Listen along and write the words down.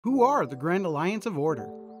Who are the Grand Alliance of Order?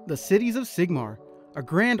 The cities of Sigmar, a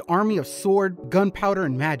grand army of sword, gunpowder,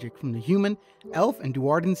 and magic from the human, elf, and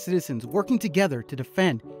Duardan citizens working together to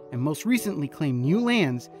defend and most recently claim new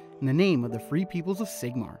lands in the name of the free peoples of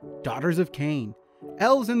Sigmar. Daughters of Cain,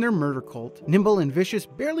 elves and their murder cult, nimble and vicious,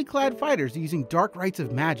 barely clad fighters using dark rites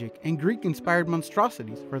of magic and Greek-inspired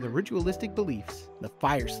monstrosities for their ritualistic beliefs. The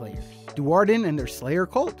Fire Slayers, Duardan and their Slayer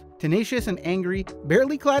cult, tenacious and angry,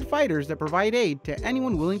 barely clad fighters that provide aid to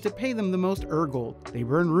anyone willing to pay them the most gold. They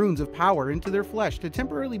burn runes of power into their flesh to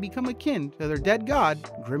temporarily become akin to their dead god,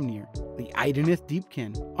 Grimnir. The Idenith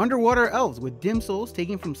Deepkin, underwater elves with dim souls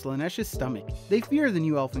taken from Slaaneish's stomach. They fear the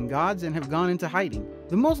new elfin gods and have gone into hiding.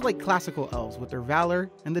 The most like classical elves with their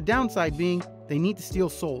valor, and the downside being they need to steal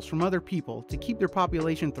souls from other people to keep their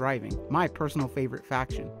population thriving. My personal favorite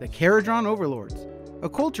faction. The Caradron Overlords, a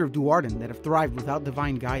culture of Duardan that have thrived without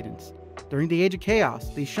divine guidance. During the Age of Chaos,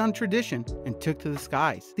 they shunned tradition and took to the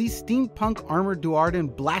skies. These steampunk armored Duardan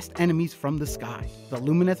blast enemies from the sky. The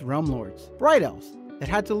Lumineth Realm Lords, Bright Elves that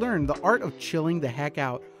had to learn the art of chilling the heck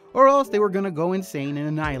out, or else they were gonna go insane and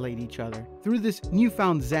annihilate each other. Through this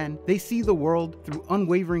newfound zen, they see the world through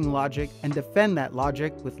unwavering logic and defend that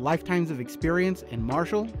logic with lifetimes of experience in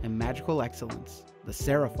martial and magical excellence. The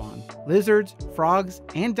Seraphon, lizards, frogs,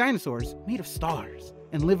 and dinosaurs made of stars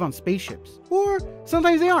and live on spaceships. Or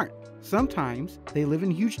sometimes they aren't. Sometimes they live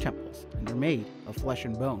in huge temples and they're made of flesh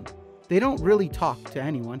and bone. They don't really talk to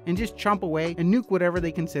anyone and just chomp away and nuke whatever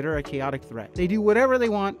they consider a chaotic threat. They do whatever they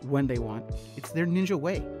want when they want. It's their ninja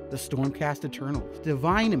way. The Stormcast Eternals,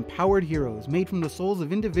 divine empowered heroes made from the souls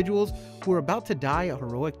of individuals who are about to die a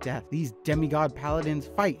heroic death. These demigod paladins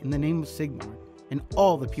fight in the name of Sigmar and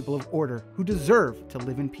all the people of Order who deserve to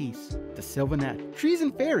live in peace. The Sylvaneth, trees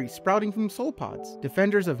and fairies sprouting from soul pods,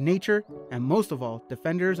 defenders of nature, and most of all,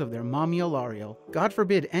 defenders of their mommy Alariel. God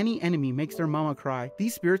forbid any enemy makes their mama cry,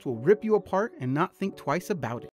 these spirits will rip you apart and not think twice about it.